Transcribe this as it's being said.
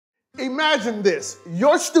Imagine this,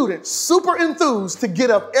 your student super enthused to get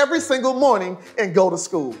up every single morning and go to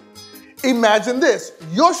school. Imagine this,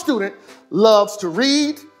 your student loves to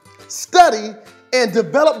read, study, and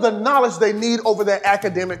develop the knowledge they need over their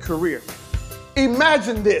academic career.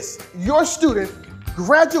 Imagine this, your student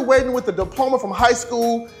graduating with a diploma from high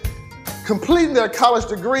school, completing their college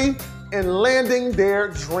degree, and landing their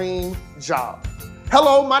dream job.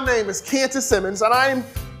 Hello, my name is Kantis Simmons, and I am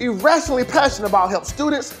irrationally passionate about helping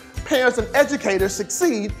students, parents, and educators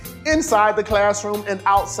succeed inside the classroom and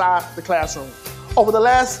outside the classroom. Over the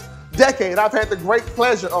last decade, I've had the great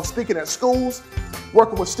pleasure of speaking at schools,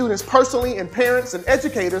 working with students personally and parents and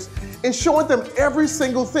educators, and showing them every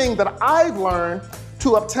single thing that I've learned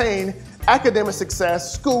to obtain academic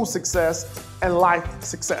success, school success, and life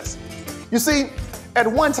success. You see, at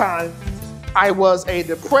one time, I was a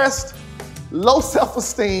depressed, low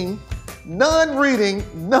self-esteem, non-reading,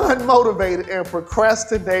 non-motivated, and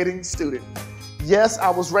procrastinating student. Yes,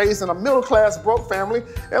 I was raised in a middle-class broke family,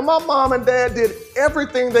 and my mom and dad did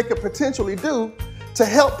everything they could potentially do to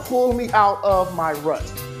help pull me out of my rut.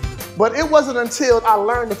 But it wasn't until I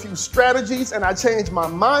learned a few strategies and I changed my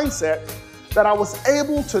mindset that I was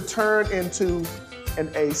able to turn into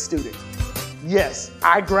an A student. Yes,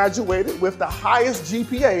 I graduated with the highest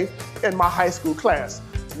GPA in my high school class.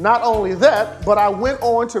 Not only that, but I went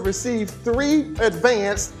on to receive 3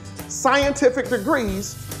 advanced scientific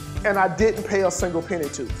degrees, and I didn't pay a single penny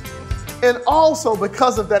to. And also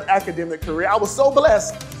because of that academic career, I was so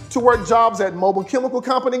blessed to work jobs at Mobile Chemical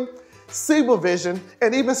Company, Vision,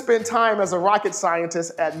 and even spent time as a rocket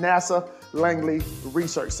scientist at NASA Langley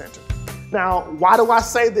Research Center. Now, why do I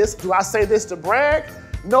say this? Do I say this to brag?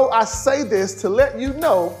 No, I say this to let you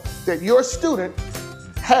know that your student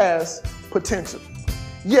has potential.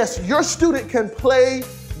 Yes, your student can play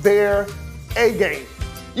their A game.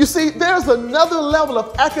 You see, there's another level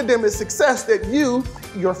of academic success that you,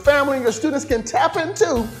 your family, and your students can tap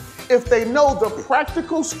into if they know the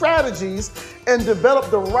practical strategies and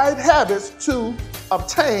develop the right habits to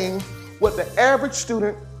obtain what the average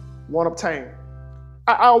student won't obtain.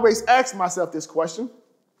 I always ask myself this question: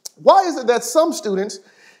 why is it that some students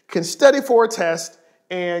can study for a test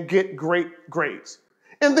and get great grades?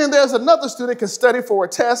 And then there's another student can study for a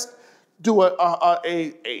test, do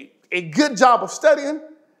a good job of studying,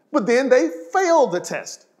 but then they fail the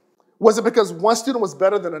test. Was it because one student was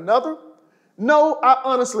better than another? No, I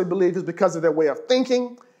honestly believe it's because of their way of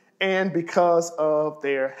thinking and because of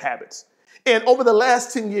their habits. And over the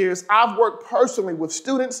last 10 years, I've worked personally with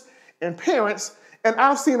students and parents, and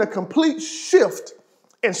I've seen a complete shift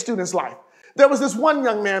in students' life. There was this one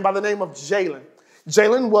young man by the name of Jalen.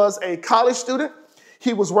 Jalen was a college student.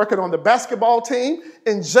 He was working on the basketball team,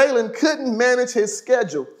 and Jalen couldn't manage his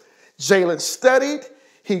schedule. Jalen studied,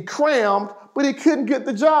 he crammed, but he couldn't get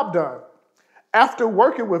the job done. After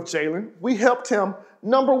working with Jalen, we helped him,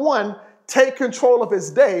 number one, take control of his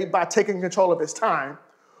day by taking control of his time.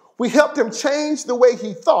 We helped him change the way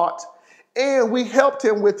he thought, and we helped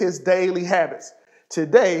him with his daily habits.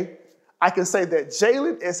 Today, I can say that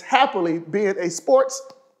Jalen is happily being a sports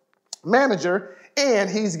manager, and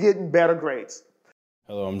he's getting better grades.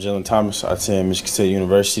 Hello, I'm Jalen Thomas. I attend Michigan State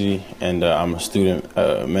University, and I'm a student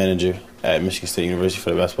manager at Michigan State University for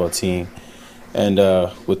the basketball team. And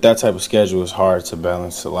with that type of schedule, it's hard to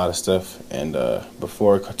balance a lot of stuff. And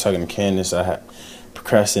before talking to Kantis, I had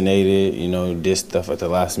procrastinated, did stuff at the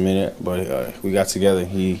last minute. But we got together, and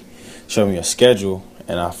he showed me a schedule,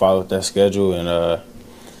 and I followed that schedule. And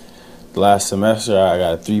last semester, I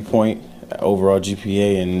got a 3-point overall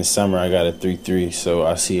GPA, and this summer I got a 3.3, so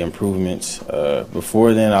I see improvements.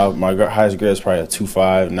 Before then, my highest grade was probably a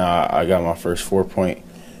 2.5. Now I got my first 4-point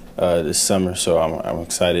this summer, so I'm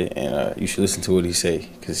excited, and you should listen to what he say,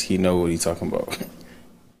 because he know what he's talking about.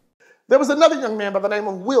 There was another young man by the name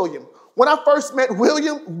of William. When I first met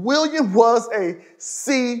William, William was a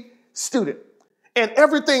C student, and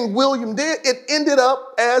everything William did, it ended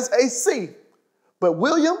up as a C. But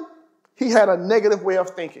William, he had a negative way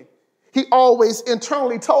of thinking. He always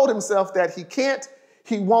internally told himself that he can't,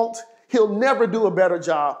 he won't, he'll never do a better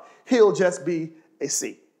job. He'll just be a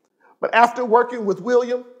C. But after working with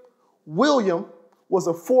William, William was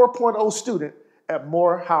a 4.0 student at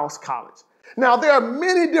Morehouse College. Now, there are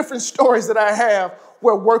many different stories that I have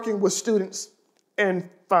where working with students and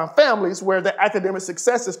families where the academic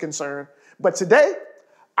success is concerned. But today,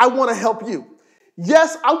 I want to help you.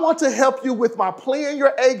 Yes, I want to help you with my Playing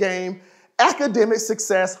Your A Game Academic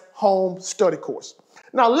Success Home Study Course.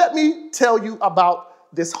 Now, let me tell you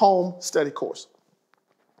about this home study course.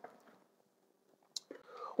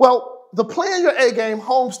 Well, the Playing Your A Game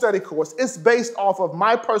Home Study Course is based off of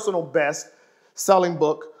my personal best-selling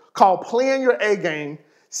book called Playing Your A Game,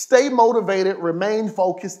 Stay Motivated, Remain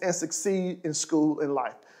Focused, and Succeed in School and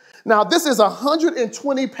Life. Now, this is a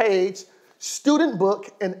 120-page student book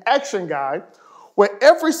and action guide where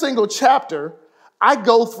every single chapter I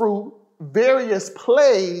go through various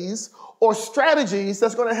plays or strategies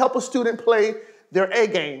that's going to help a student play their A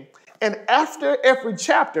game. And after every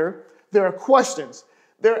chapter, there are questions.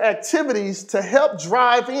 There are activities to help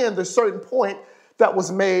drive in the certain point that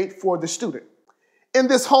was made for the student. In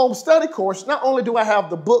this home study course, not only do I have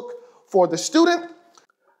the book for the student,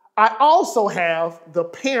 I also have the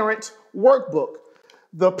parent workbook.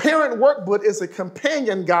 The parent workbook is a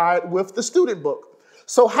companion guide with the student book.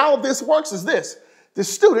 So how this works is this. The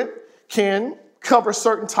student can cover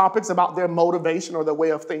certain topics about their motivation or their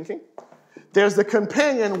way of thinking. There's the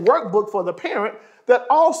companion workbook for the parent that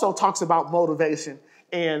also talks about motivation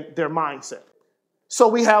and their mindset. So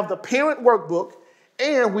we have the parent workbook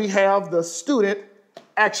and we have the student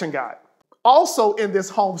action guide. Also in this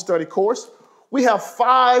home study course, we have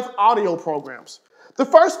 5 audio programs. The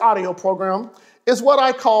first audio program is what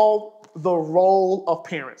I call the role of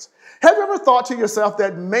parents. Have you ever thought to yourself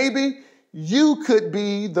that maybe you could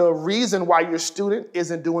be the reason why your student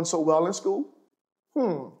isn't doing so well in school?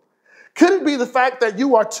 Could it be the fact that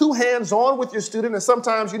you are too hands-on with your student and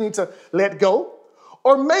sometimes you need to let go?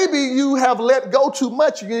 Or maybe you have let go too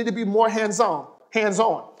much, you need to be more hands-on.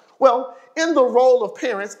 Well, in the role of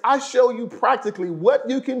parents, I show you practically what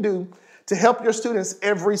you can do to help your students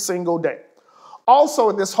every single day. Also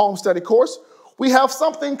in this home study course, we have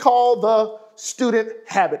something called the student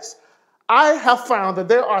habits. I have found that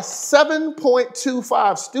there are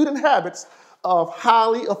 7.25 student habits of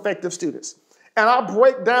highly effective students. And I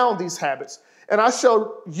break down these habits and I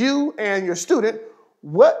show you and your student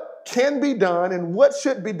what can be done and what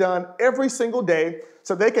should be done every single day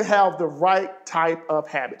so they can have the right type of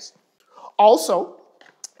habits. Also,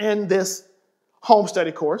 in this home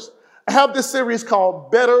study course, I have this series called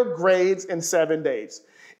Better Grades in 7 Days.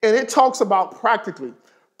 And it talks about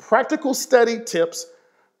practical study tips,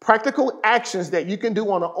 practical actions that you can do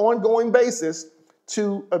on an ongoing basis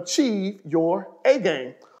to achieve your A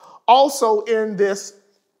game. Also in this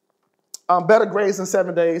Better Grades in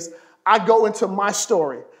 7 Days, I go into my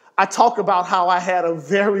story. I talk about how I had a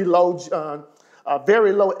very low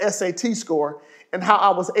SAT score and how I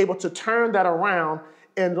was able to turn that around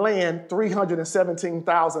and land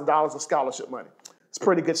 $317,000 of scholarship money. It's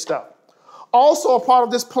pretty good stuff. Also a part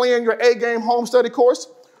of this Playing Your A Game home study course,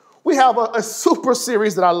 we have a super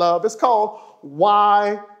series that I love. It's called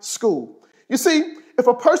Why School. You see, if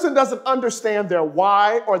a person doesn't understand their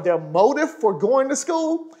why or their motive for going to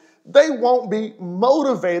school, they won't be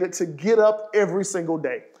motivated to get up every single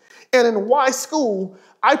day. And in Why School,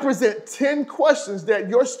 I present 10 questions that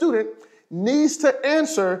your student needs to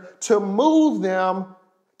answer to move them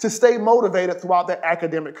to stay motivated throughout their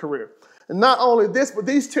academic career. And not only this, but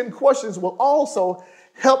these 10 questions will also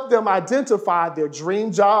help them identify their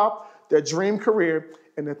dream job, their dream career,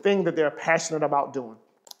 and the thing that they're passionate about doing.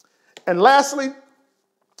 And lastly,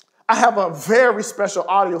 I have a very special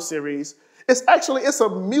audio series. It's a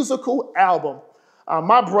musical album.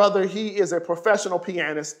 My brother, he is a professional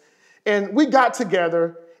pianist, and we got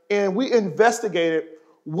together and we investigated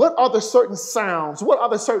what are the certain sounds, what are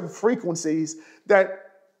the certain frequencies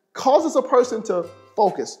that causes a person to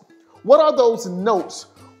focus. What are those notes?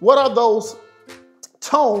 What are those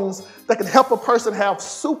tones that can help a person have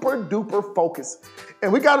super duper focus?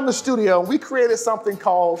 And we got in the studio and we created something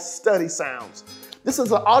called Study Sounds. This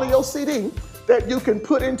is an audio CD that you can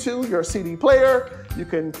put into your CD player, you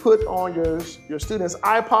can put on your student's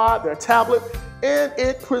iPod, their tablet, and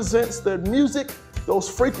it presents the music, those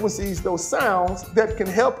frequencies, those sounds that can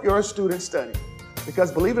help your student study.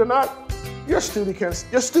 Because believe it or not, your student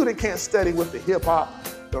can't study with the hip hop,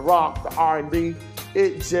 the rock, the R&B.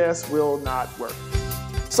 It just will not work.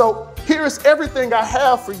 So here's everything I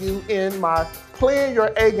have for you in my Playing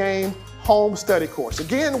Your A Game home study course.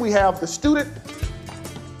 Again, we have the student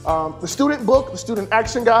book, the student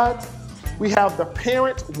action guide. We have the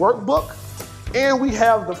parent workbook, and we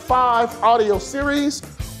have the 5 audio series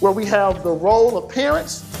where we have the role of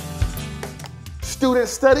parents, student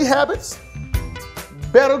study habits,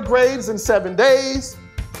 Better Grades in 7 Days,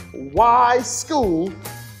 Why School,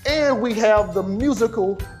 and we have the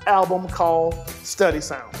musical album called Study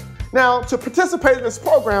Sounds. Now, to participate in this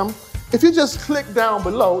program, if you just click down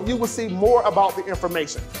below, you will see more about the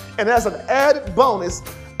information. And as an added bonus,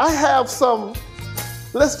 I have some,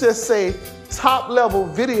 let's just say, top-level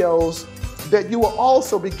videos that you will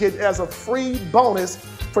also be getting as a free bonus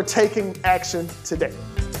for taking action today.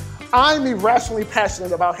 I'm irrationally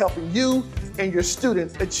passionate about helping you and your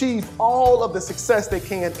student achieve all of the success they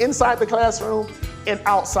can inside the classroom and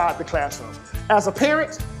outside the classroom. As a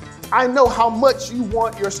parent, I know how much you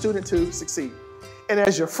want your student to succeed. And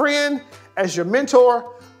as your friend, as your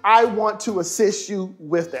mentor, I want to assist you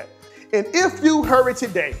with that. And if you hurry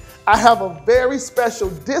today, I have a very special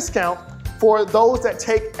discount for those that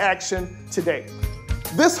take action today.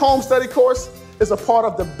 This home study course is a part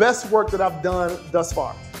of the best work that I've done thus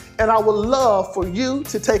far. And I would love for you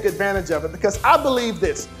to take advantage of it because I believe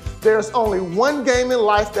this, there's only one game in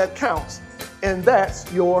life that counts, and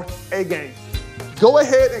that's your A game. Go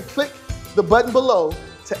ahead and click the button below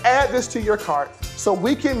to add this to your cart so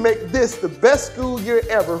we can make this the best school year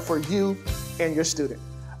ever for you and your student.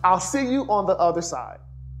 I'll see you on the other side.